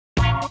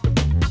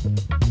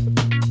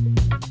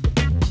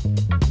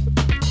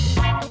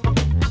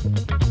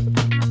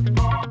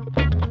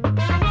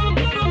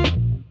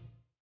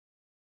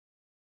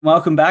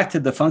Welcome back to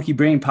the Funky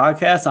Brain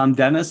Podcast. I'm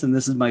Dennis, and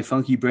this is my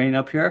funky brain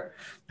up here.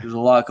 There's a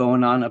lot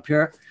going on up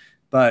here,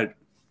 but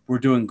we're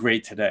doing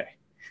great today,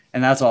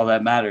 and that's all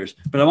that matters.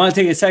 But I want to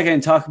take a second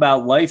and talk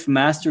about Life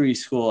Mastery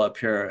School up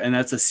here, and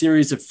that's a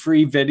series of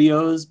free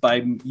videos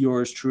by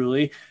yours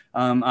truly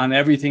on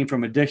everything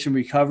from addiction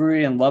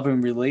recovery and love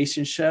and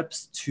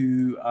relationships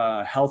to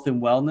health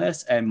and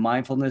wellness and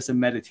mindfulness and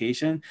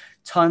meditation.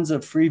 Tons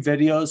of free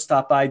videos.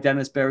 Stop by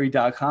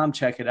dennisberry.com,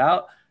 check it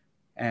out.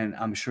 And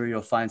I'm sure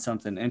you'll find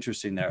something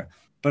interesting there.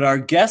 But our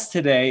guest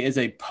today is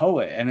a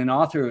poet and an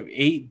author of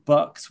 8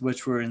 books,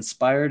 which were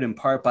inspired in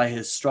part by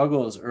his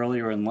struggles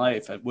earlier in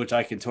life, which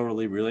I can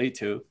totally relate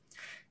to.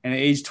 And at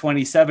age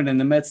 27, in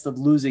the midst of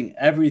losing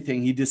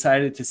everything, he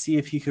decided to see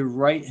if he could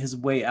write his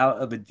way out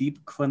of a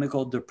deep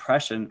clinical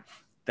depression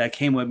that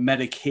came with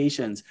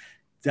medications,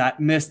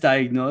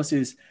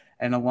 misdiagnoses,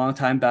 and a long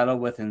time battle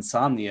with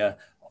insomnia,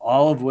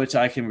 all of which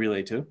I can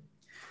relate to.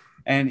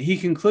 And he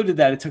concluded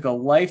that it took a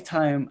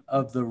lifetime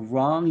of the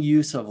wrong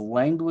use of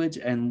language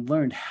and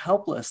learned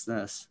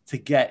helplessness to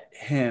get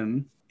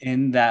him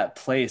in that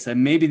place.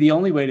 And maybe the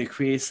only way to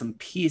create some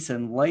peace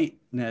and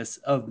lightness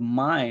of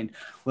mind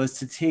was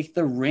to take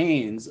the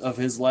reins of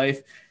his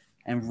life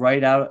and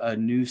write out a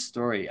new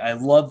story. I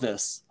love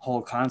this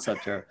whole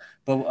concept here,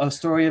 but a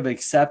story of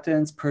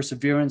acceptance,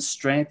 perseverance,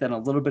 strength, and a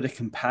little bit of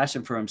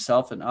compassion for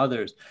himself and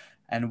others.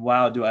 And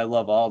wow, do I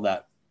love all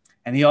that.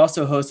 And he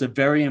also hosts a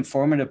very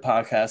informative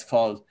podcast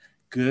called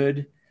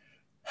Good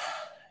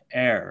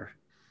Air,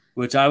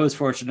 which I was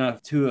fortunate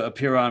enough to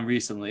appear on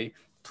recently.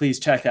 Please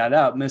check that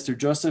out. Mr.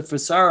 Joseph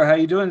Fusaro, how are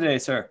you doing today,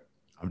 sir?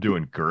 I'm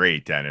doing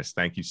great, Dennis.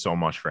 Thank you so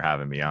much for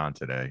having me on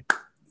today.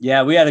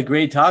 Yeah, we had a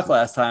great talk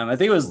last time. I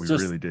think it was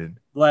really did.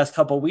 The last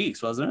couple of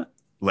weeks, wasn't it?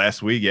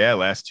 Last week, yeah,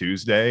 last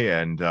Tuesday.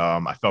 And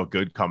I felt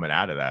good coming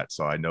out of that.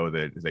 So I know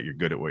that you're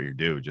good at what you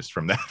do just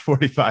from that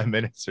 45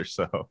 minutes or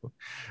so.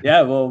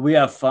 Yeah, well, we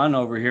have fun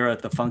over here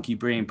at the Funky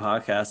Brain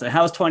Podcast. And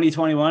how's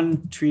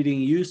 2021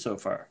 treating you so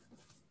far?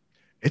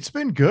 It's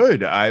been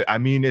good. I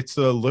mean, it's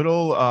a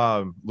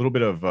little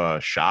bit of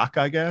a shock,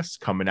 I guess,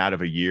 coming out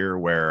of a year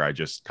where I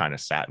just kind of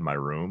sat in my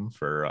room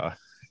for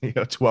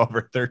 12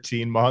 or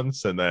 13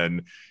 months and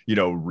then,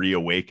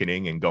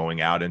 reawakening and going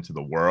out into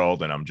the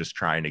world. And I'm just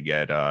trying to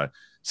get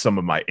some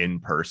of my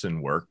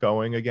in-person work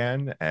going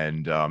again.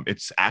 And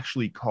it's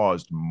actually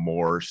caused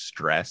more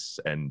stress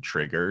and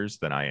triggers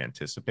than I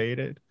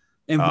anticipated.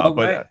 In what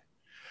way?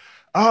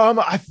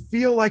 I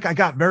feel like I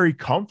got very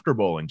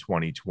comfortable in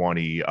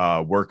 2020,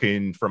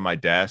 working from my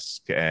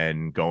desk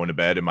and going to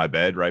bed in my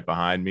bed right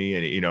behind me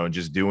and,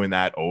 just doing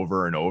that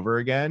over and over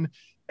again.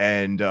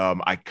 And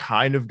I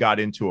kind of got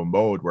into a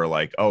mode where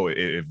like, oh,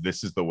 if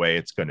this is the way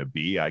it's going to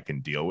be, I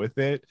can deal with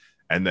it.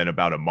 And then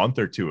about a month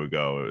or two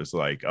ago, it was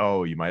like,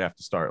 oh, you might have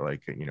to start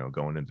like,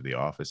 going into the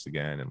office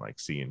again and like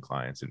seeing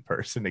clients in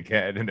person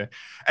again.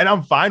 And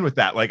I'm fine with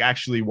that. Like,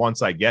 actually,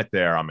 once I get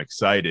there, I'm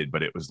excited.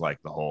 But it was like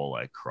the whole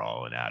like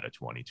crawling out of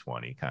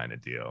 2020 kind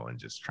of deal and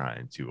just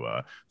trying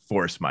to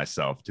force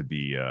myself to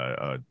be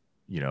a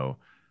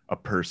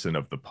person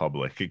of the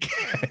public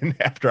again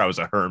after I was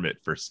a hermit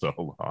for so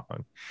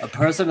long. A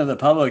person of the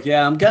public.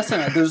 Yeah, I'm guessing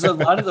there's a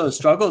lot of those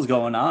struggles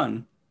going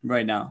on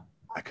right now.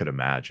 I could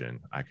imagine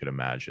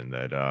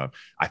that.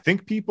 I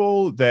think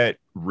people that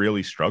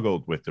really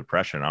struggled with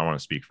depression, I don't want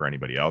to speak for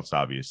anybody else,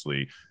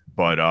 obviously,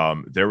 but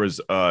there was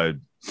a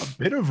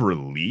bit of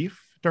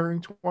relief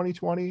during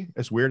 2020,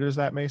 as weird as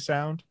that may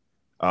sound.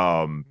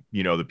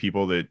 The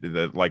people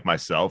that like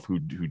myself who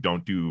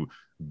don't do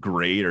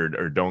great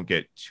or don't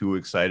get too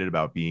excited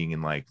about being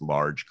in like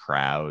large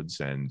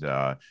crowds and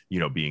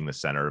being the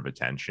center of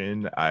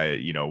attention.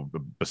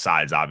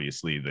 Besides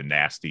obviously the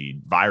nasty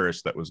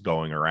virus that was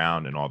going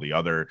around and all the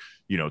other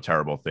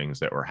terrible things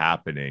that were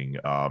happening,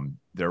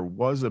 there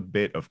was a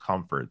bit of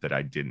comfort that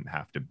I didn't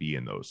have to be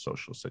in those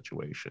social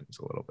situations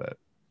a little bit.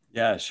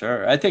 Yeah,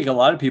 sure. I think a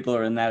lot of people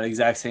are in that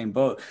exact same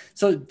boat.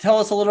 So tell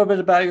us a little bit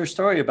about your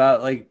story,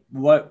 about like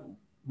what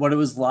it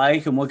was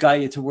like and what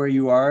got you to where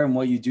you are and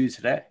what you do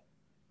today.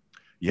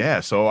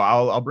 Yeah, so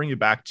I'll bring you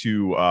back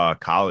to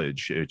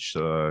college. It's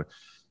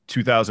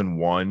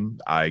 2001.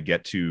 I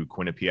get to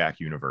Quinnipiac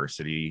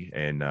University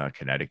in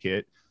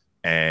Connecticut,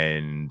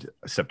 and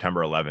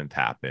September 11th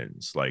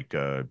happens, like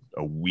a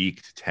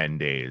week to 10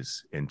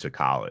 days into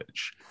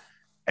college.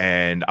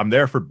 And I'm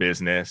there for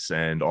business,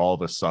 and all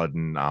of a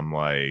sudden I'm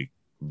like,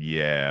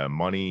 yeah,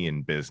 money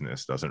and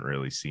business doesn't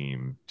really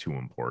seem too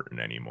important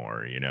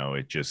anymore.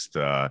 It just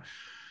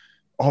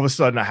all of a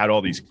sudden I had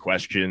all these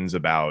questions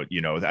about,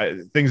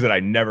 things that I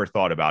never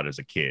thought about as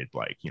a kid,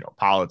 like,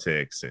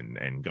 politics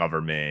and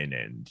government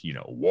and,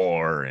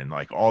 war and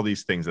like all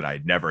these things that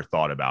I'd never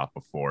thought about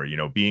before,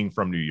 being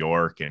from New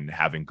York and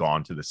having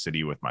gone to the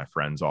city with my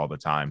friends all the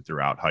time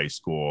throughout high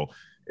school.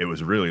 It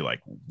was really like,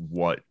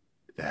 what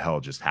the hell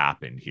just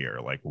happened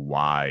here? Like,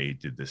 why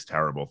did this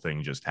terrible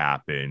thing just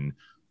happen?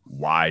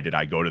 why did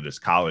I go to this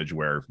college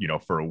where,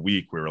 for a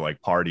week we were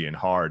like partying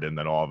hard, and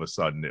then all of a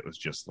sudden it was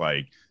just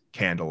like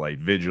candlelight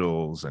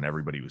vigils and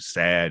everybody was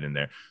sad, and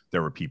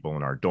there were people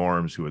in our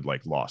dorms who had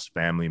like lost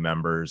family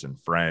members and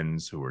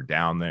friends who were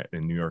down there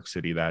in New York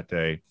City that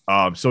day.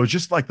 So it's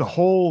just like the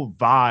whole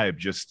vibe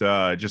just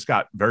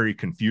got very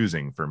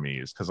confusing for me,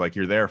 is because like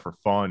you're there for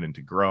fun and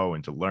to grow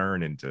and to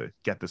learn and to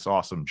get this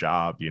awesome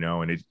job,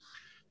 and it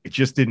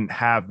just didn't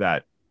have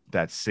that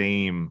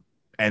same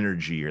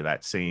energy or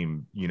that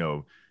same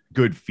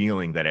good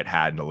feeling that it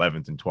had in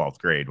 11th and 12th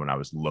grade when I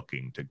was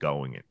looking to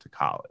going into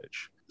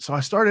college. So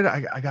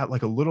I got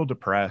like a little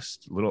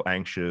depressed, a little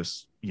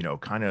anxious,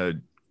 kind of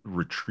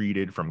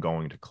retreated from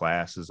going to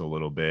classes a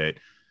little bit,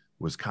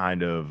 was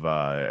kind of,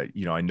 I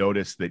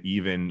noticed that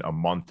even a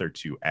month or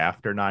two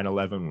after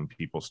 9/11, when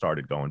people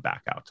started going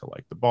back out to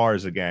like the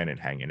bars again and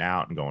hanging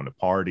out and going to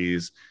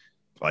parties,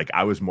 like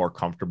I was more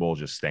comfortable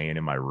just staying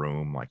in my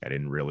room. Like I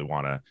didn't really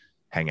want to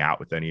hang out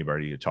with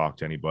anybody, to talk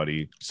to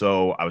anybody.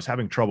 So I was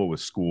having trouble with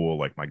school.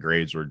 Like my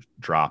grades were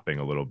dropping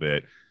a little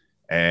bit.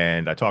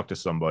 And I talked to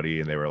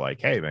somebody and they were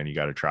like, hey man, you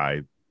got to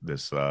try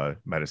this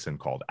medicine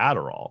called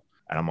Adderall.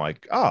 And I'm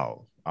like,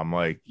 oh,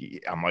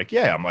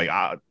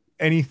 yeah,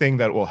 anything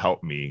that will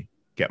help me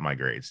get my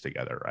grades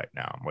together right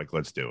now. I'm like,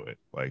 let's do it.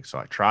 Like, so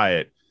I try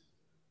it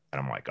and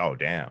I'm like, oh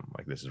damn,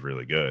 like this is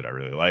really good. I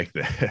really like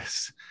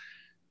this.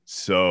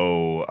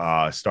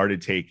 So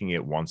started taking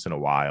it once in a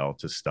while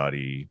to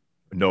study.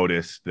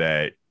 Noticed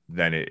that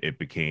then it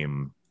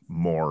became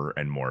more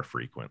and more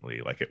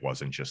frequently. Like it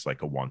wasn't just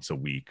like a once a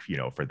week,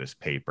 for this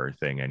paper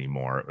thing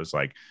anymore. It was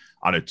like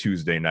on a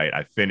Tuesday night,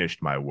 I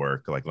finished my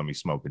work, like, let me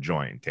smoke a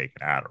joint, take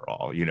an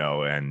Adderall,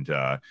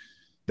 and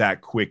that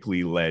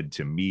quickly led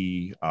to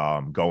me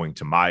going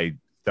to my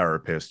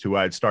therapist, who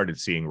I'd started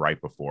seeing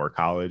right before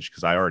college,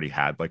 because I already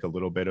had like a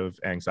little bit of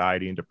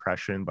anxiety and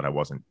depression, but I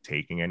wasn't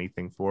taking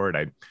anything for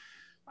it.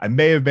 I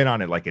may have been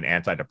on it like an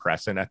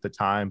antidepressant at the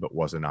time, but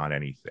wasn't on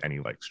any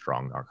like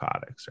strong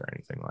narcotics or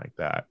anything like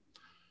that.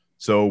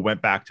 So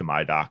went back to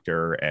my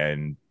doctor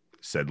and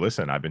said,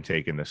 listen, I've been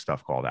taking this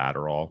stuff called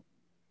Adderall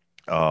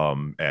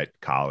at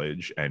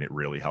college, and it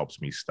really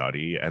helps me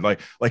study. And like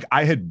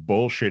I had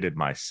bullshitted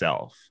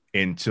myself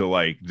into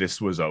like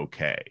this was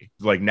okay.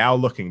 Like now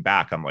looking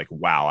back, I'm like,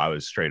 wow, I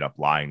was straight up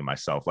lying to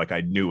myself. Like I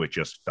knew it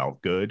just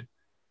felt good.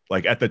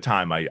 Like at the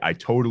time, I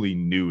totally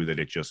knew that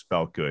it just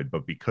felt good,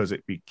 but because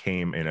it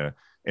became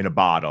in a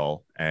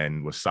bottle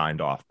and was signed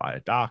off by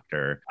a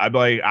doctor, I'm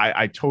like,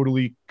 I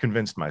totally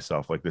convinced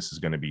myself like this is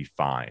going to be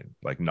fine.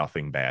 Like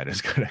nothing bad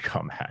is going to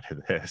come out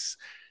of this.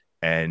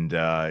 And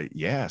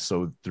yeah,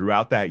 so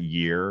throughout that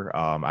year,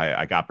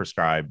 I got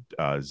prescribed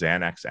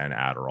Xanax and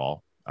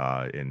Adderall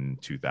in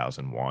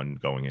 2001,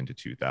 going into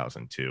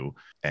 2002.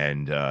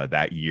 And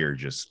that year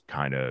just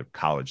kind of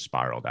college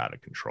spiraled out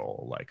of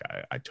control. Like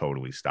I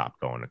totally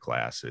stopped going to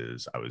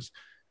classes. I was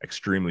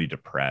extremely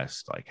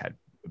depressed, like had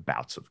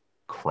bouts of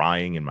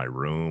crying in my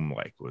room,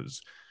 like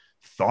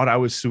thought I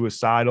was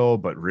suicidal,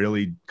 but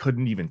really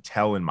couldn't even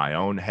tell in my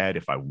own head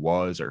if I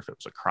was or if it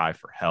was a cry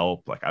for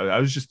help. Like I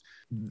was just,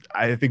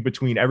 I think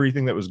between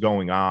everything that was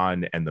going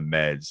on and the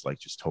meds, like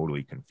just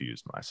totally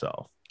confused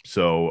myself.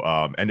 So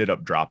ended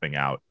up dropping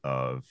out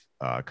of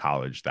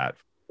college that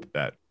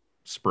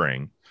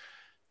spring.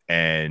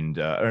 And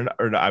or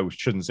I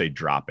shouldn't say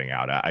dropping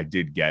out. I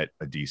did get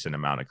a decent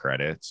amount of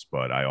credits,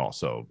 but I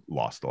also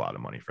lost a lot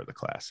of money for the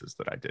classes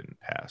that I didn't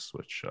pass,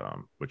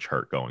 which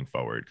hurt going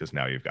forward, because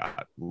now you've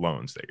got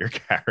loans that you're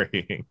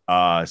carrying.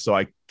 So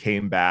I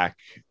came back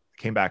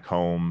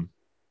home,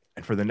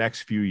 and for the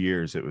next few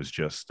years, it was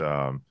just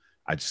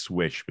I'd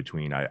switch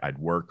between I'd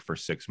work for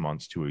 6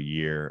 months to a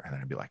year, and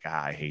then I'd be like,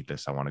 I hate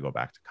this. I want to go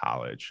back to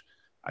college.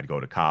 I'd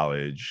go to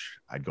college.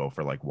 I'd go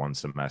for like 1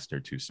 semester,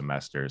 2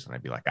 semesters, and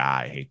I'd be like,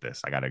 I hate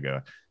this. I gotta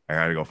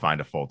go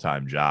find a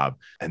full-time job.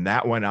 And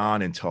that went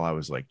on until I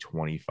was like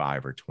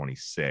 25 or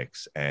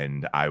 26.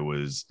 And I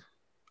was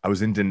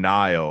in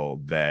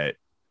denial that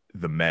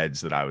the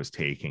meds that I was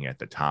taking at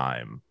the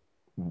time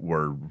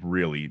were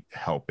really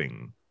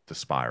helping to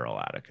spiral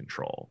out of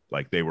control.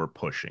 Like they were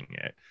pushing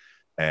it.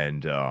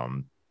 And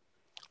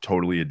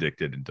totally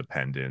addicted and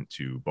dependent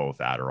to both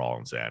Adderall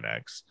and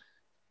Xanax.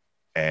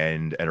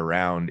 And at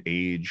around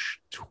age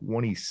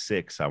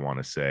 26, I want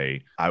to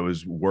say, I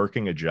was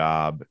working a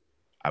job.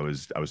 I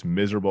was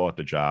miserable at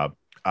the job.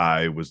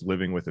 I was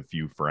living with a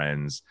few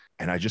friends,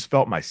 and I just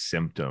felt my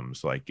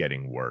symptoms like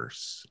getting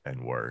worse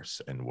and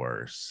worse and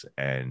worse.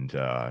 And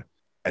at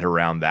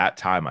around that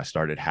time, I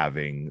started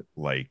having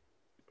like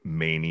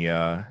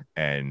mania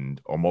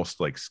and almost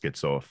like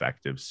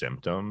schizoaffective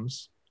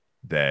symptoms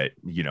that,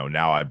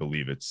 now I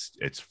believe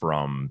it's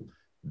from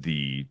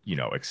the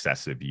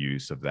excessive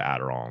use of the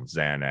Adderall and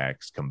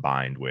Xanax,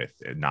 combined with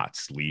not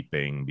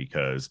sleeping,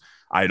 because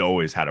I'd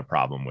always had a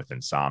problem with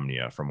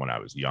insomnia from when I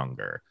was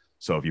younger.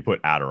 So if you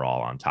put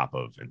Adderall on top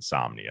of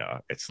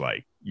insomnia, it's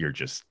like you're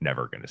just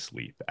never going to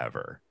sleep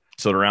ever.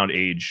 So at around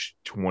age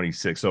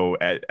 26, so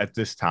at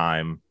this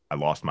time I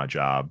lost my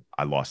job.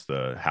 I lost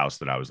the house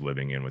that I was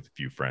living in with a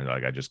few friends.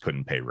 Like, I just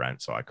couldn't pay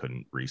rent, so I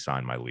couldn't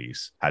re-sign my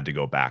lease. Had to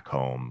go back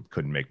home.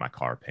 Couldn't make my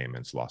car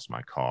payments. Lost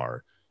my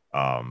car,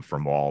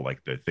 from all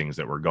like the things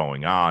that were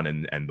going on,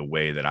 and the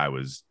way that I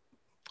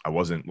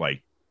wasn't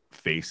like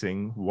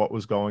facing what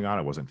was going on.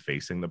 I wasn't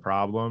facing the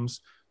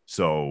problems.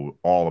 So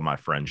all of my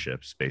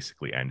friendships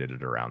basically ended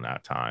at around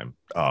that time.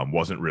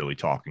 Wasn't really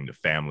talking to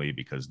family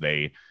because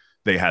they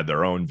had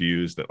their own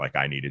views that like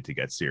I needed to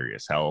get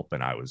serious help,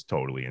 and I was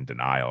totally in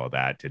denial of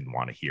that. Didn't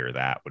want to hear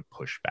that. Would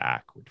push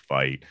back. Would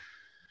fight.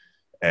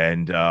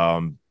 And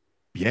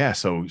yeah,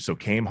 so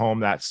came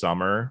home that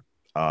summer.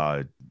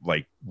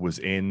 Like was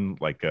in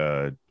like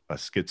a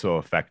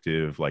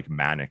schizoaffective like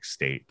manic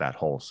state that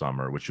whole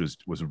summer, which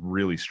was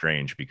really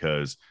strange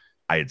because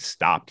I had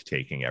stopped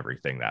taking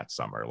everything that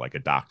summer. Like a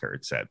doctor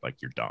had said, like,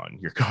 you're done,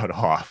 you're cut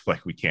off,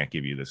 like we can't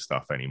give you this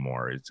stuff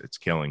anymore. It's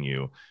killing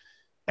you.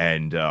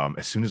 And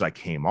as soon as I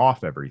came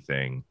off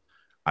everything,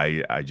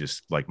 I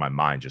just like my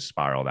mind just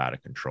spiraled out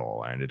of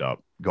control. I ended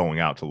up going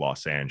out to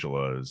Los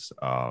Angeles.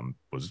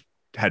 Was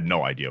had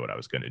no idea what I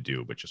was going to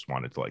do, but just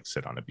wanted to like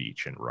sit on a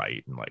beach and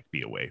write and like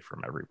be away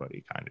from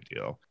everybody kind of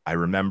deal. I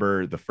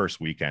remember the first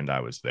weekend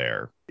I was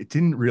there, it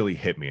didn't really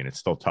hit me, and it's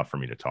still tough for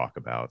me to talk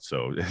about.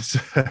 So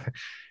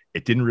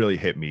it didn't really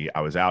hit me.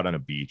 I was out on a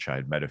beach. I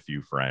had met a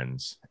few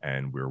friends,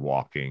 and we were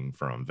walking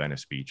from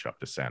Venice Beach up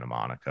to Santa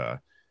Monica.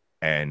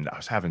 And I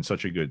was having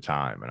such a good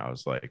time. And I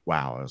was like,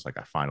 wow, I was like,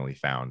 I finally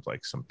found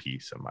like some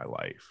peace in my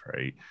life.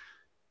 Right.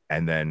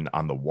 And then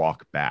on the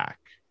walk back,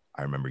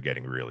 I remember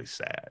getting really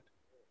sad.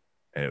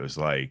 And it was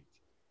like,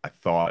 I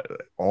thought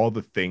all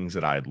the things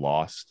that I had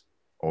lost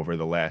over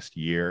the last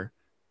year,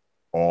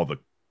 all the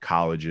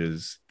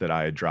colleges that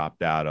I had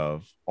dropped out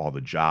of, all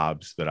the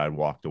jobs that I'd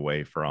walked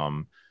away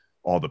from,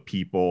 all the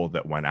people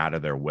that went out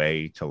of their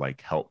way to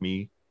like help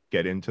me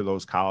get into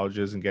those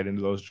colleges and get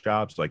into those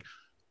jobs, like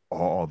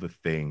all the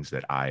things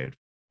that I had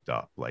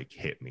up like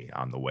hit me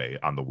on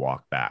the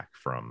walk back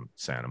from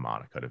Santa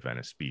Monica to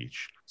Venice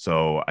Beach.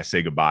 So I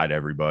say goodbye to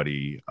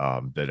everybody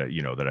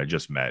that I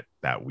just met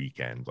that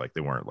weekend. Like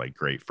they weren't like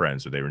great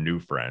friends, or they were new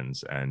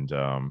friends. And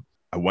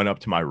I went up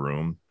to my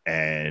room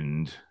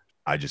and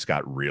I just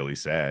got really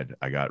sad.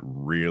 I got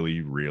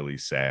really, really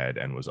sad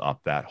and was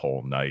up that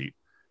whole night.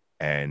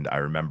 And I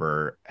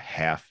remember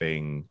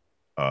halving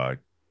a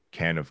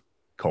can of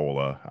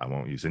cola. I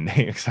won't use a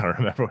name because I don't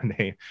remember what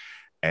name.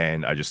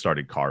 And I just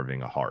started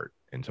carving a heart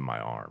into my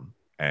arm.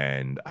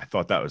 And I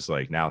thought that was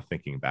like, now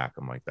thinking back,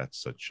 I'm like, that's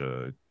such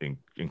a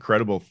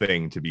incredible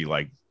thing to be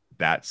like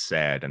that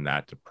sad and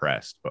that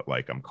depressed, but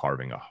like I'm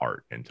carving a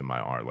heart into my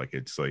arm. Like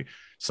it's like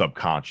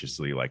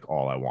subconsciously, like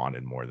all I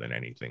wanted more than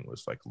anything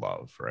was like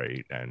love,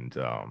 right? And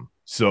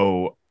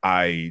so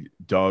I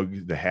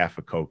dug the half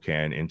a Coke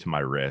can into my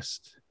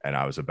wrist, and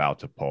I was about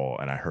to pull,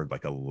 and I heard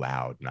like a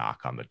loud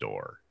knock on the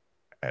door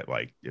at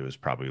like, it was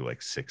probably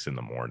like 6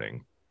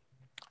 a.m.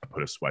 I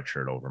put a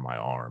sweatshirt over my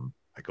arm.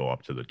 I go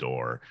up to the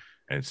door,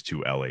 and it's to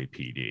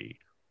LAPD.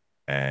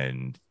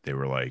 And they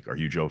were like, "Are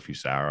you Joe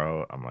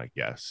Fusaro?" I'm like,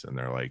 "Yes." And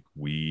they're like,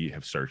 "We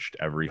have searched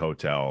every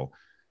hotel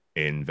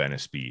in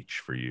Venice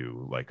Beach for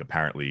you." Like,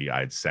 apparently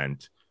I'd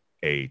sent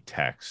a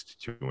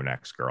text to an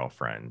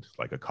ex-girlfriend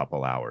like a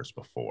couple hours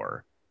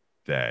before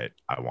that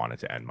I wanted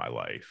to end my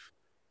life.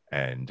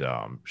 And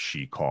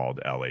she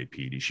called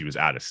LAPD. She was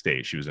out of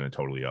state. She was in a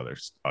totally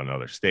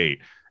another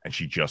state, and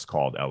she just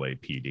called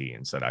LAPD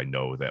and said, "I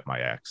know that my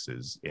ex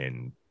is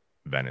in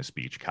Venice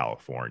Beach,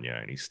 California,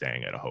 and he's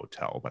staying at a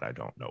hotel, but I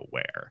don't know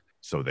where."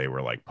 So they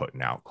were like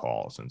putting out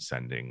calls and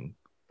sending,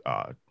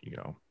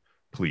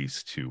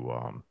 police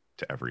to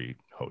every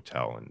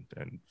hotel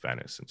in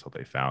Venice until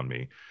they found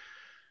me.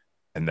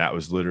 And that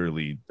was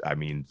literally, I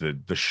mean,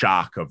 the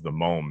shock of the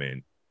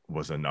moment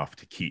was enough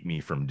to keep me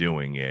from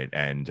doing it.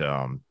 And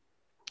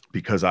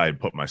because I had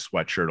put my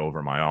sweatshirt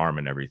over my arm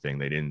and everything,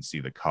 they didn't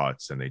see the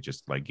cuts, and they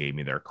just like gave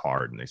me their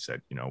card, and they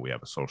said, "We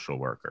have a social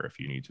worker if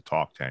you need to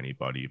talk to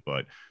anybody,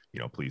 but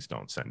please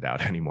don't send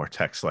out any more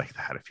texts like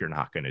that if you're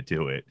not going to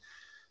do it."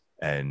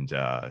 And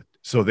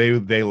so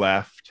they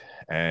left,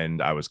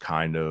 and I was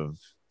kind of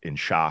in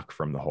shock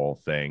from the whole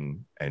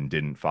thing and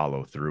didn't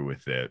follow through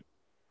with it.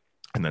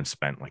 And then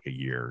spent like a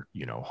year,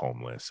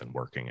 homeless and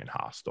working in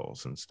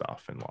hostels and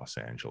stuff in Los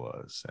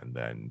Angeles. And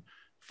then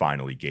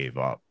finally gave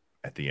up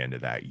at the end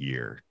of that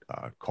year,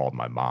 called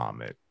my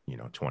mom at,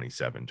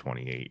 27,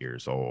 28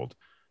 years old,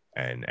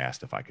 and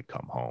asked if I could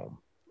come home.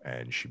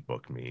 And she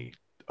booked me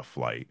a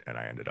flight, and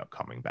I ended up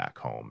coming back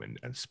home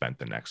and spent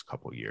the next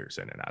couple of years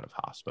in and out of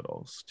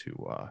hospitals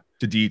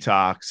to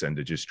detox and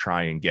to just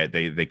try and get,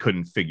 they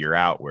couldn't figure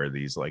out where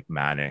these like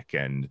manic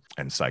and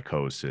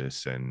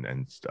psychosis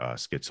and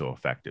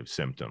schizoaffective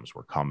symptoms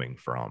were coming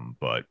from.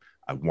 But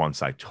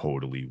once I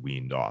totally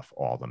weaned off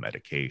all the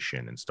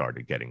medication and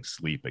started getting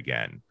sleep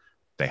again,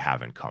 they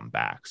haven't come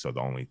back. So the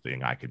only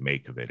thing I could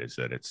make of it is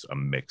that it's a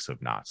mix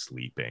of not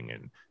sleeping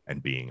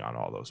and being on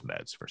all those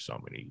meds for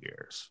so many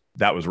years.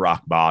 That was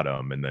rock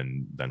bottom.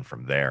 And then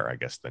from there, I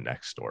guess the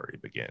next story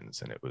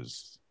begins, and it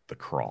was the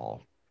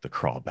crawl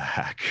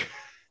back.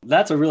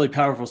 That's a really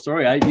powerful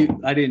story. I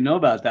didn't know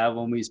about that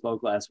when we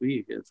spoke last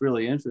week. It's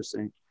really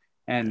interesting.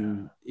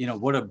 And,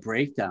 what a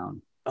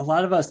breakdown. A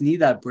lot of us need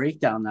that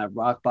breakdown, that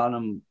rock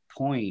bottom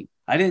point.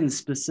 I didn't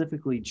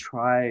specifically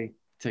try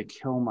to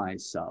kill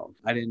myself.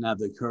 I didn't have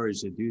the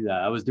courage to do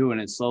that. I was doing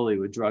it slowly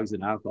with drugs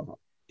and alcohol.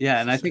 Yeah.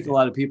 And I think a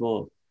lot of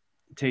people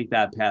take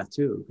that path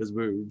too, because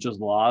we're just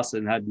lost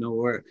and had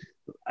nowhere.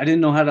 I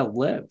didn't know how to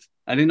live.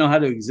 I didn't know how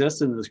to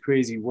exist in this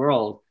crazy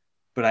world,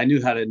 but I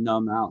knew how to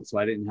numb out. So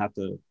I didn't have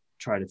to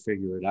try to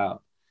figure it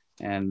out.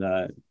 And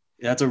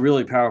that's a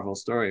really powerful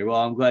story.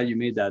 Well, I'm glad you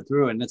made that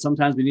through. And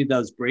sometimes we need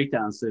those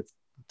breakdowns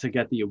to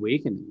get the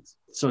awakenings.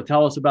 So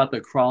tell us about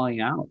the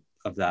crawling out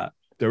of that.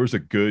 There was a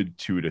good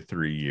 2 to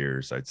 3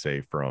 years, I'd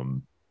say,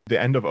 from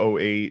the end of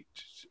 08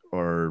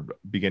 or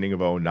beginning of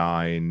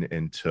 09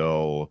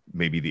 until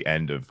maybe the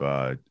end of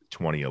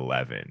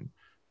 2011,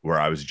 where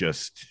I was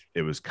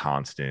it was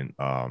constant,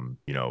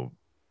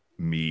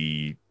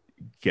 me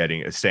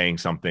saying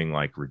something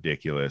like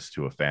ridiculous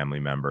to a family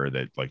member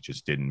that like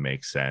just didn't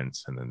make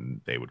sense, and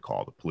then they would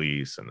call the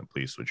police, and the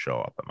police would show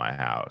up at my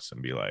house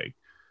and be like,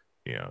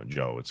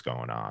 Joe, what's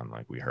going on?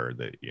 Like, we heard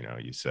that,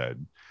 you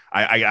said,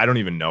 I don't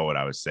even know what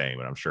I was saying,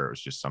 but I'm sure it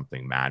was just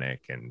something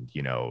manic and,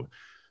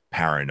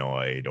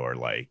 paranoid, or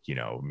like,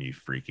 me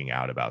freaking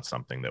out about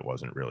something that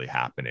wasn't really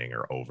happening,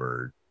 or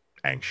over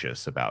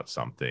anxious about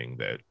something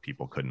that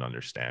people couldn't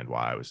understand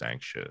why I was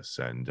anxious.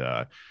 And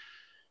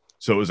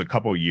so it was a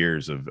couple of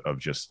years of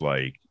just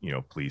like,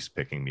 police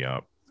picking me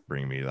up,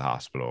 bringing me to the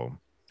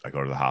hospital. I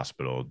go to the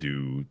hospital,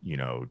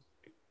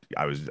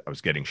 I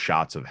was getting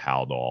shots of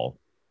Haldol,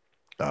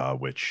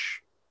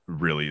 which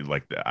really,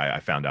 like, I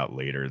found out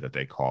later that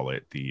they call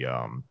it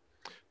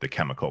the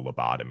chemical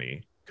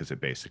lobotomy, because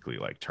it basically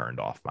like turned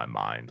off my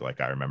mind.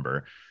 Like, I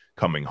remember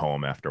coming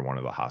home after one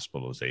of the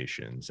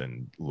hospitalizations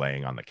and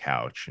laying on the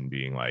couch and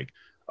being like,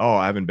 oh,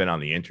 I haven't been on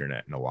the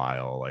internet in a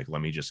while. Like,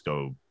 let me just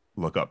go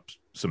look up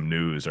some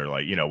news, or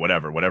like,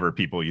 whatever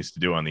people used to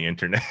do on the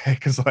internet.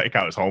 Because like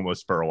I was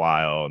homeless for a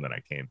while, and then I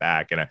came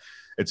back. And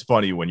it's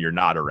funny, when you're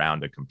not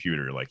around a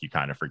computer, like you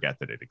kind of forget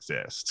that it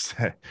exists.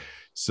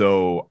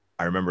 So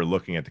I remember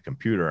looking at the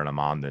computer, and I'm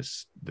on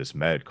this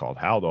med called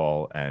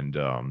Haldol, and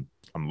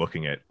I'm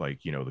looking at like,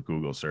 the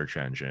Google search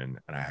engine,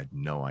 and I had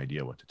no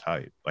idea what to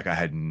type. Like, I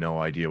had no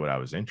idea what I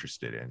was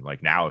interested in.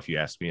 Like, now if you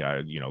ask me,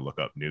 I look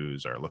up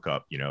news, or look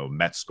up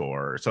Met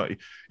score, or so,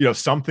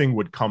 something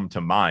would come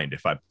to mind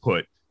if I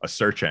put a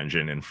search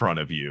engine in front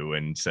of you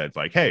and said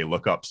like, hey,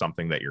 look up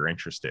something that you're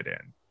interested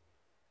in.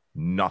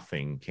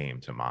 Nothing came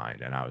to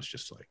mind, and I was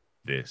just like,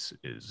 this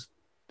is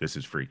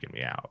freaking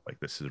me out. Like,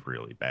 this is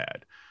really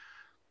bad.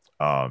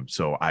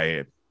 So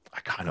I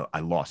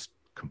lost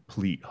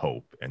complete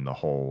hope in the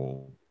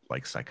whole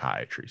like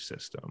psychiatry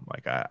system.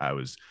 Like, I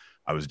was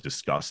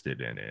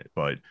disgusted in it,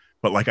 but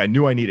like, I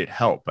knew I needed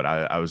help, but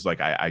I was like,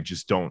 I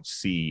just don't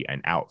see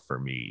an out for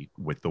me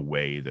with the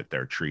way that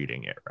they're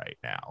treating it right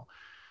now.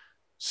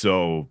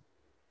 So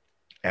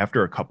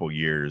after a couple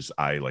years,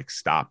 I like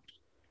stopped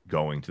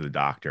going to the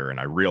doctor, and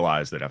I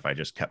realized that if I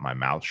just kept my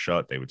mouth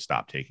shut, they would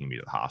stop taking me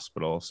to the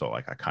hospital. So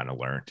like, I kind of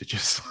learned to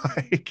just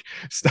like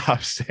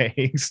stop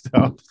saying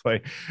stuff.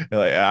 Like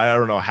I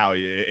don't know how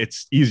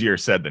it's easier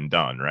said than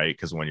done, right?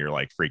 Because when you're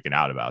like freaking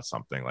out about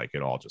something, like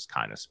it all just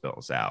kind of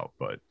spills out.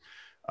 But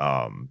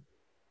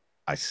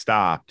I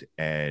stopped,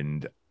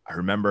 and I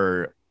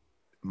remember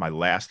my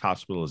last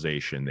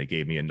hospitalization, they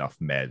gave me enough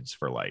meds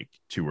for like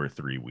 2 or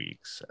 3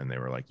 weeks, and they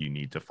were like, you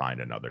need to find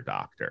another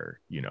doctor,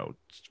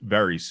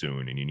 very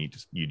soon, and you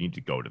need to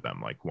go to them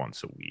like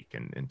once a week,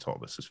 and until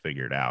this is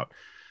figured out.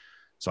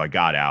 So I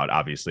got out.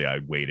 Obviously, I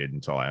waited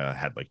until I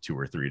had like 2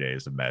 or 3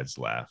 days of meds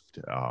left,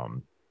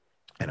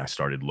 and I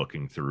started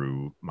looking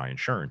through my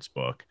insurance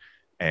book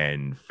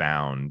and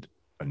found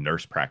a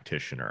nurse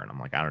practitioner, and I'm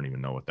like, I don't even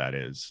know what that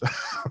is.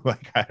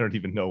 Like, I don't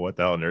even know what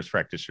the hell a nurse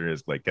practitioner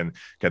is. Like, can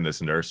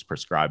this nurse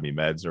prescribe me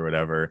meds or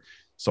whatever?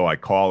 So I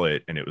call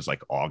it, and it was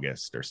like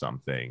August or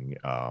something.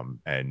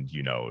 And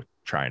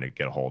trying to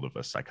get a hold of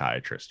a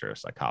psychiatrist or a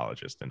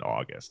psychologist in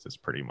August is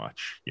pretty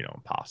much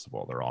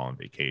impossible. They're all on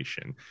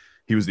vacation.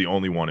 He was the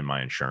only one in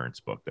my insurance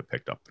book that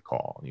picked up the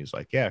call, and he was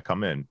like, yeah,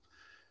 come in.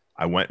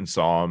 I went and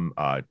saw him.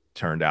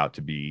 Turned out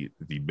to be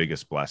the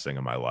biggest blessing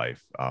of my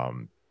life.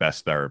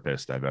 Best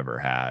therapist I've ever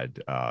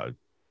had.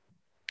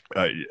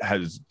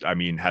 Has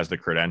the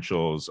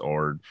credentials,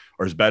 or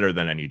is better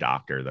than any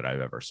doctor that I've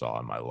ever saw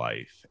in my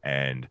life.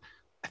 And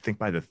I think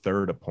by the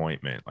third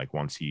appointment, like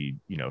once he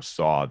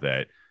saw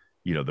that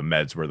the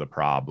meds were the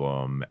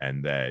problem,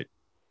 and that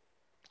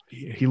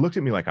he looked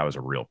at me like I was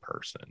a real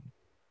person.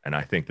 And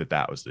I think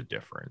that was the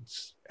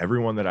difference.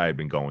 Everyone that I had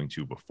been going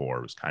to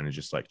before was kind of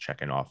just like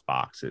checking off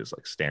boxes,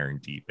 like staring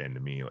deep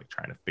into me, like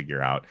trying to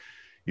figure out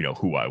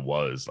who I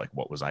was, like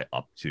what was I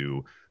up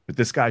to. But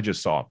this guy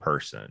just saw a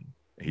person.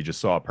 He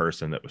just saw a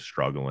person that was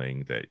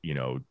struggling, that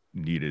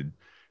needed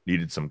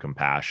some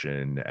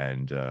compassion.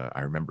 And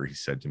I remember he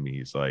said to me,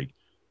 he's like,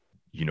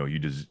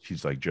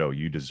 he's like, Joe,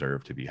 you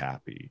deserve to be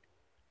happy.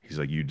 He's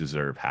like, you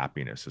deserve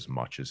happiness as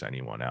much as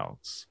anyone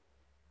else.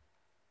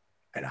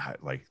 And I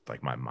like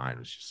my mind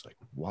was just like,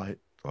 what?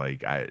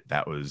 Like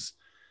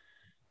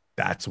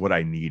that's what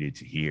I needed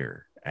to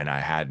hear. And I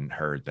hadn't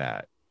heard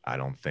that, I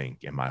don't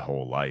think, in my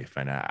whole life.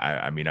 And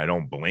I mean, I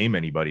don't blame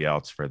anybody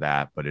else for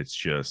that, but it's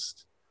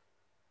just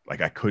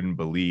like I couldn't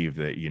believe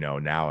that,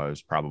 now I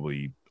was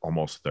probably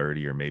almost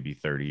 30 or maybe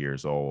 30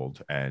 years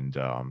old. And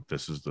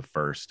this is the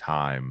first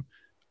time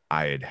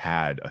I had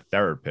had a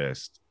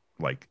therapist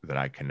like that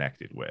I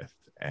connected with.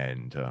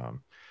 And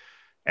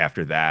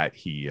after that,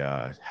 he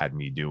had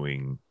me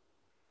doing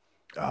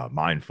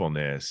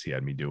mindfulness. He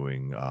had me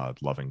doing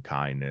loving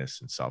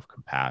kindness and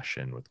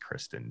self-compassion with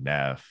Kristen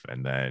Neff.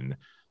 And then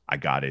I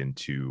got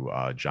into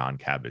John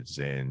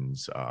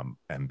Kabat-Zinn's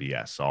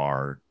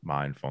MBSR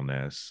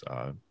mindfulness,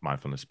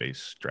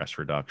 mindfulness-based stress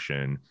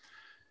reduction.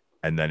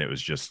 And then it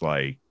was just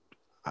like,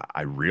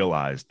 I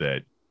realized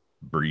that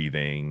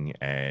breathing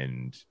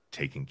and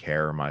taking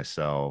care of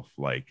myself,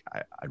 like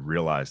I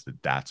realized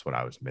that that's what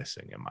I was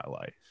missing in my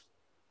life.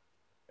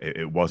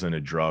 It wasn't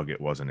a drug.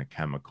 It wasn't a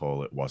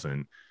chemical. It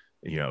wasn't,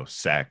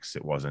 sex.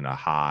 It wasn't a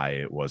high.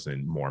 It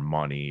wasn't more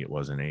money. It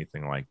wasn't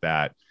anything like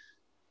that.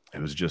 It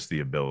was just the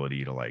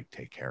ability to like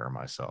take care of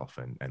myself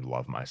and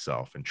love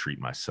myself and treat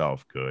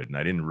myself good. And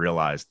I didn't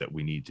realize that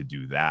we need to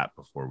do that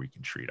before we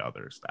can treat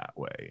others that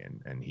way.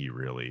 And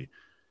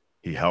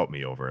he helped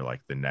me over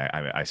like the next.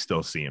 I mean, I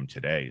still see him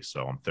today.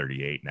 So I'm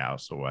 38 now.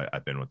 So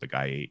I've been with the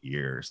guy 8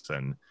 years,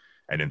 and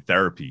in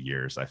therapy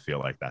years, I feel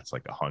like that's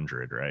like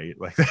 100, right?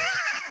 Like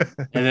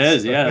It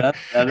is, so, yeah.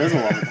 That is a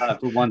long time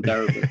for one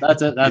therapist.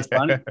 That's it. That's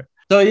funny. yeah.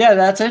 So yeah,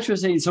 that's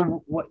interesting.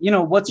 So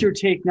what's your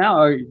take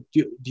now?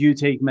 Do you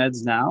take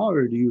meds now, or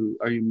are you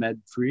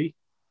med free?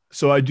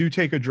 So I do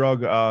take a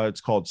drug.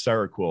 It's called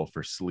Seroquel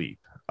for sleep,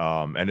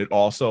 and it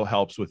also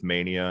helps with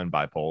mania and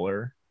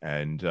bipolar.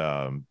 And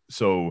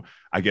so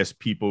I guess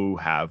people who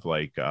have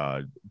like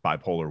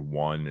bipolar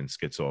 1 and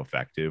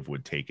schizoaffective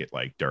would take it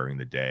like during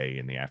the day,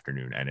 in the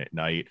afternoon, and at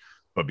night.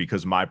 But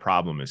because my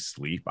problem is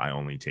sleep, I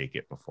only take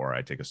it before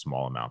I take a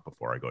small amount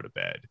before I go to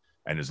bed.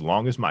 And as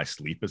long as my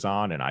sleep is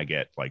on and I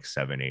get like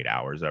 7, 8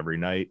 hours every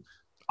night,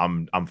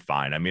 I'm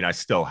fine. I mean, I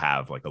still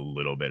have like a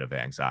little bit of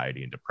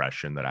anxiety and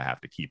depression that I have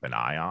to keep an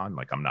eye on.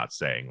 Like, I'm not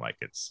saying like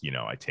it's,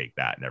 I take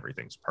that and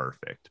everything's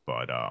perfect,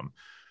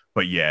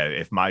 but yeah,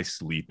 if my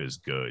sleep is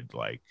good,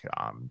 like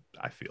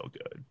I feel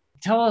good.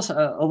 Tell us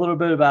a little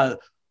bit about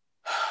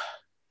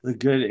the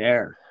good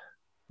air.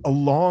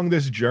 Along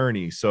this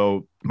journey,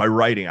 so my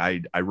writing,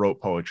 I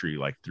wrote poetry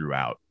like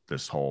throughout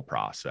this whole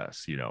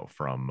process,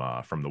 from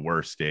the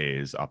worst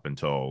days up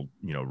until,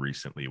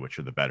 recently, which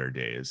are the better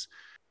days.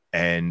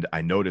 And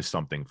I noticed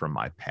something from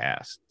my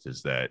past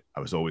is that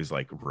I was always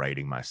like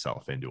writing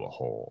myself into a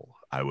hole.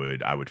 I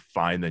would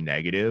find the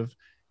negative,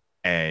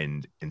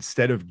 and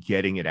instead of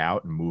getting it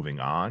out and moving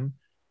on,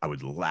 I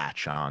would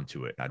latch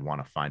onto it. I'd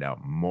want to find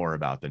out more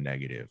about the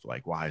negative.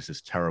 Like, why is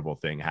this terrible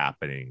thing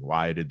happening?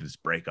 Why did this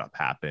breakup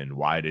happen?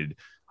 Why did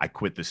I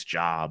quit this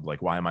job?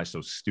 Like, why am I so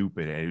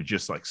stupid? And it would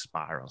just like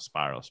spiral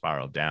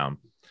down.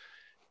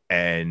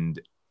 And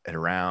at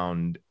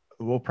around,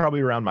 well,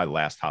 probably around my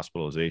last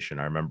hospitalization,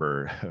 I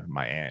remember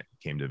my aunt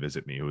came to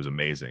visit me. It was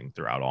amazing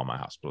throughout all my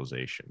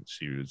hospitalizations.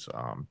 She was,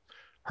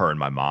 her and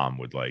my mom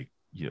would like,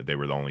 they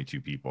were the only two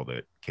people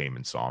that came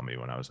and saw me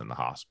when I was in the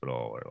hospital,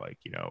 or like,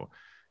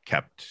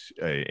 kept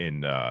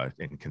in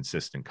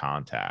consistent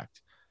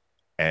contact.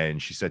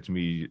 And she said to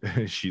me,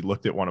 she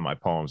looked at one of my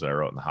poems that I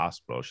wrote in the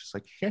hospital. She's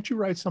like, can't you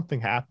write something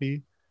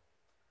happy?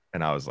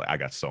 And I was like, I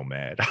got so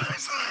mad. I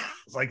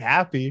was like,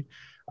 happy?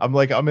 I'm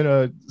like, I'm in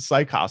a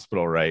psych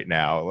hospital right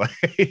now.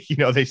 Like,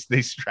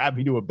 they strapped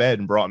me to a bed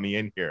and brought me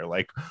in here.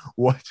 Like,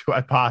 what do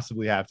I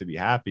possibly have to be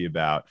happy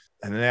about?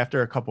 And then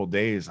after a couple of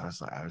days, I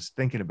was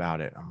thinking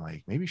about it. I'm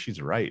like, maybe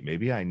she's right.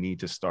 Maybe I need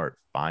to start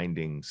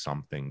finding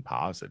something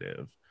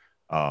positive.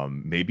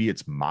 Maybe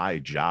it's my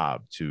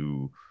job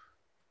to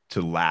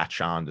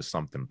latch on to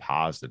something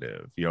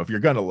positive. If you're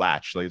going to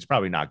latch, like, it's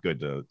probably not good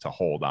to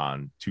hold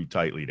on too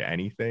tightly to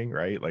anything,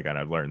 right? Like, and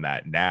I've learned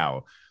that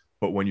now.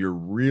 But when you're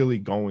really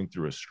going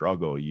through a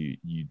struggle, you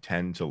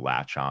tend to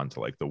latch on to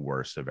like the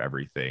worst of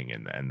everything,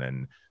 and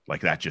then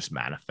like that just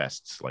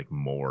manifests like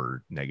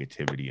more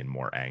negativity and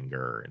more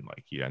anger, and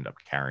like you end up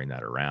carrying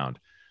that around.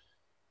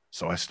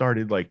 So I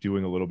started like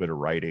doing a little bit of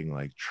writing,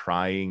 like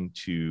trying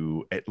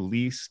to, at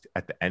least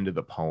at the end of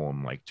the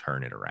poem, like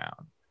turn it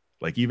around.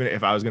 Like, even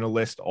if I was going to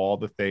list all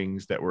the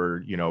things that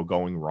were,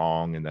 going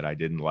wrong and that I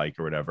didn't like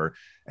or whatever,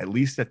 at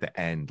least at the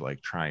end,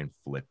 like try and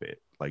flip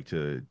it, like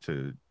to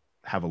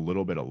have a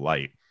little bit of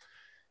light.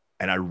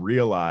 And I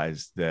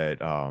realized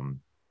that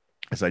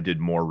as I did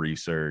more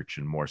research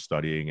and more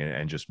studying,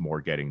 and just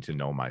more getting to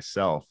know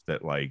myself,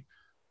 that like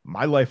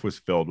my life was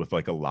filled with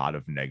like a lot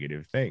of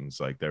negative things.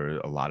 Like, there were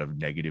a lot of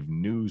negative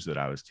news that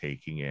I was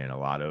taking in, a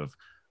lot of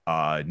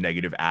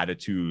negative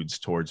attitudes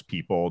towards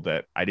people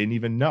that I didn't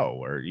even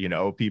know, or,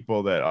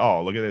 people that,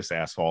 oh, look at this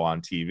asshole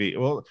on TV.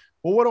 Well,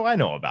 what do I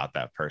know about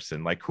that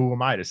person? Like, who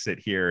am I to sit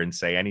here and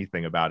say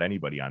anything about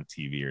anybody on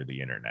TV or the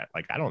internet?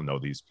 Like, I don't know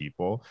these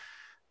people.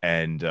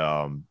 And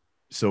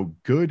So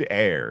good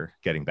air,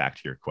 getting back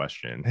to your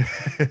question,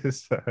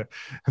 is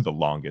the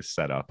longest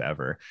setup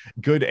ever.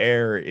 Good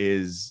air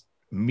is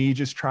me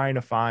just trying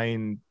to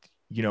find,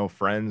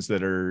 friends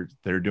that are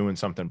doing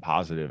something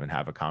positive and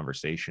have a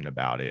conversation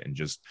about it, and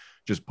just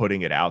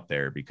putting it out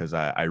there, because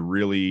I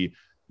really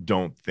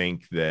don't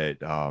think that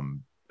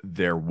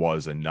there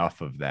was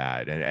enough of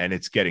that. And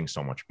it's getting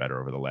so much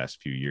better over the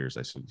last few years.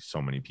 I see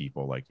so many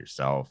people like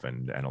yourself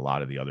and a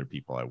lot of the other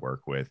people I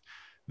work with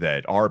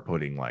that are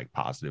putting like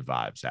positive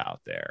vibes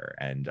out there.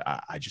 And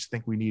I just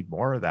think we need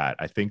more of that.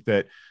 I think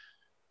that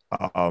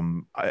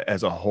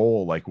as a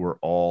whole, like, we're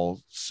all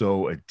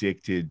so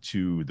addicted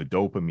to the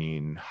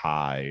dopamine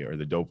high or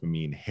the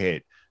dopamine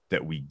hit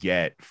that we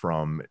get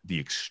from the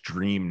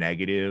extreme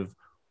negative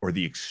or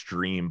the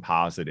extreme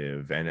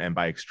positive. And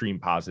by extreme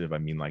positive, I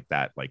mean like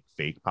that, like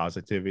fake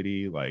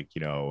positivity, like,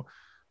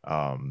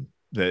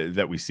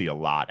 that we see a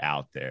lot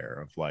out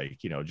there of, like,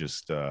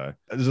 just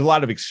there's a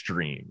lot of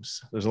extremes.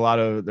 There's a lot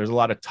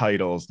of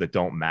titles that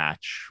don't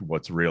match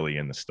what's really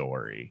in the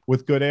story.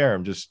 With Good Air,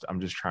 I'm just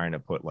trying to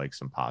put like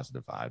some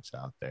positive vibes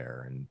out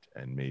there,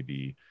 and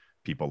maybe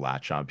people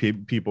latch on,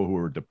 people who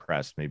are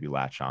depressed maybe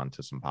latch on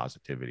to some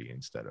positivity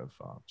instead of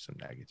some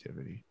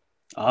negativity.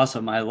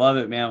 Awesome. I love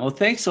it, man. Well,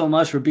 thanks so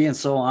much for being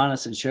so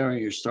honest and sharing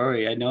your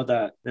story. I know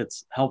that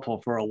it's helpful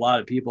for a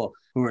lot of people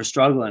who are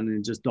struggling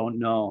and just don't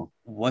know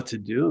what to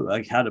do,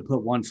 like how to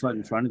put one foot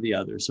in front of the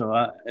other.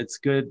 So it's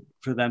good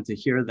for them to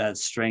hear that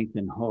strength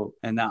and hope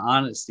and that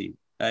honesty.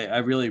 I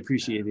really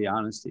appreciate the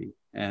honesty,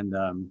 and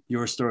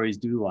your stories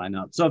do line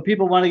up. So if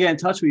people want to get in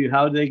touch with you,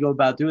 how do they go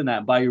about doing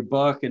that? Buy your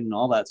book and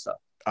all that stuff?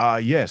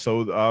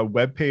 So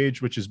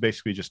webpage, which is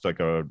basically just like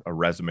a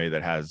resume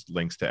that has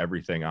links to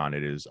everything on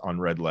it, is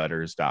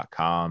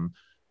unreadletters.com.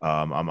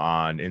 I'm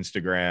on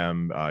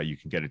Instagram. You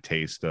can get a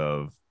taste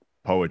of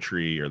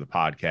poetry or the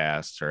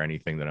podcasts or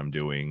anything that I'm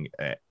doing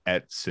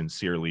at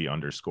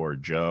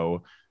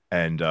sincerely_Joe.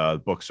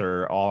 And books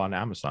are all on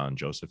Amazon,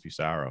 Joseph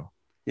Fusaro.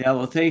 Yeah,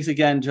 well, thanks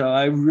again, Joe.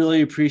 I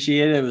really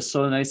appreciate it. It was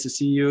so nice to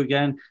see you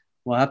again.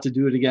 We'll have to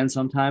do it again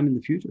sometime in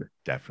the future.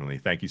 Definitely.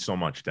 Thank you so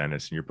much,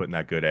 Dennis. And you're putting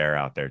that good air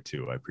out there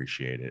too. I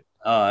appreciate it.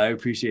 I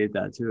appreciate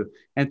that too.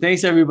 And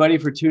thanks everybody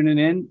for tuning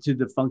in to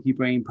the Funky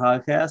Brain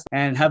podcast,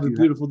 and have a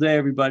beautiful day,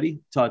 everybody.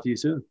 Talk to you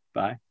soon.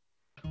 Bye.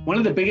 One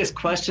of the biggest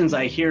questions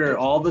I hear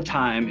all the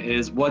time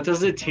is, what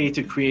does it take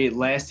to create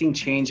lasting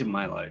change in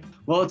my life?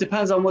 Well, it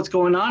depends on what's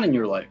going on in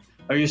your life.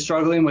 Are you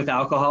struggling with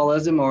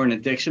alcoholism or an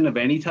addiction of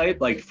any type,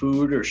 like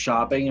food or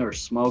shopping or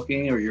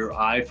smoking or your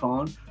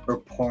iPhone or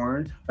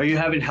porn? Are you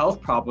having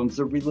health problems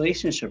or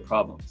relationship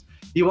problems?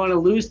 Do you want to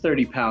lose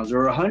 30 pounds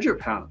or 100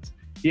 pounds?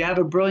 Do you have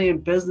a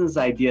brilliant business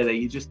idea that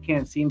you just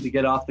can't seem to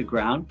get off the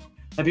ground?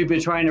 Have you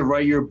been trying to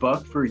write your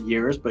book for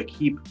years but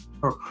keep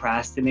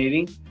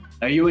procrastinating?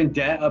 Are you in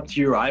debt up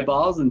to your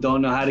eyeballs and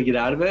don't know how to get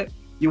out of it?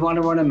 You want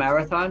to run a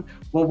marathon?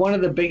 Well, one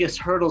of the biggest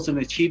hurdles in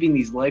achieving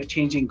these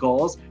life-changing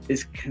goals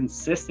is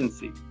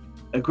consistency.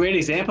 A great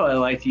example I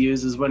like to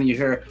use is when you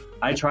hear,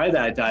 I tried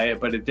that diet,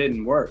 but it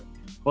didn't work.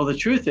 Well, the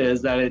truth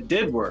is that it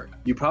did work.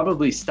 You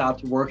probably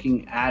stopped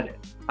working at it.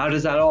 How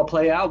does that all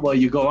play out? Well,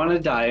 you go on a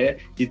diet,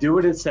 you do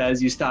what it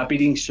says, you stop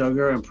eating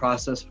sugar and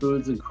processed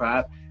foods and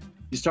crap,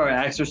 you start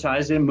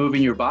exercising,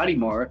 moving your body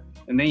more,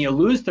 and then you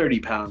lose 30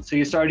 pounds. So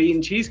you start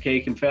eating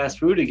cheesecake and fast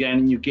food again,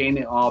 and you gain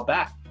it all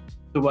back.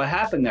 So what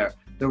happened there?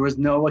 There was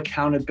no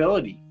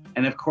accountability,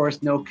 and of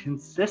course, no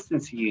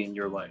consistency in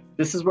your life.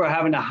 This is where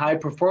having a high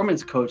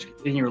performance coach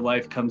in your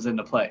life comes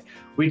into play.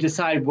 We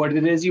decide what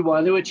it is you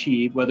want to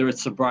achieve, whether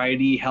it's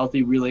sobriety,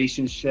 healthy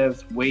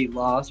relationships, weight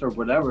loss, or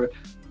whatever.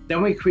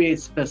 Then we create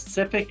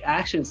specific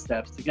action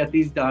steps to get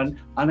these done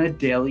on a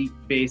daily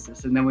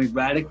basis. And then we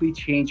radically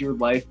change your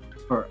life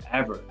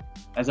forever.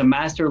 As a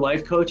master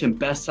life coach and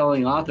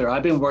best-selling author,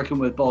 I've been working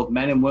with both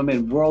men and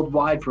women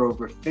worldwide for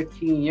over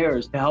 15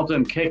 years to help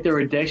them kick their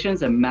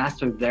addictions and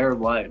master their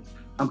lives.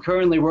 I'm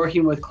currently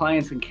working with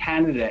clients in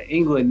Canada,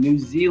 England, New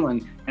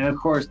Zealand, and of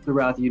course,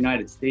 throughout the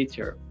United States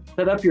here.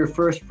 Set up your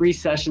first free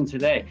session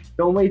today.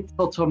 Don't wait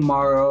till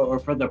tomorrow or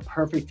for the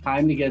perfect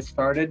time to get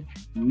started.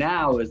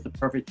 Now is the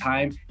perfect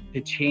time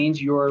to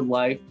change your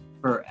life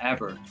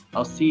forever.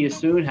 I'll see you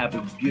soon. Have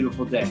a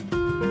beautiful day.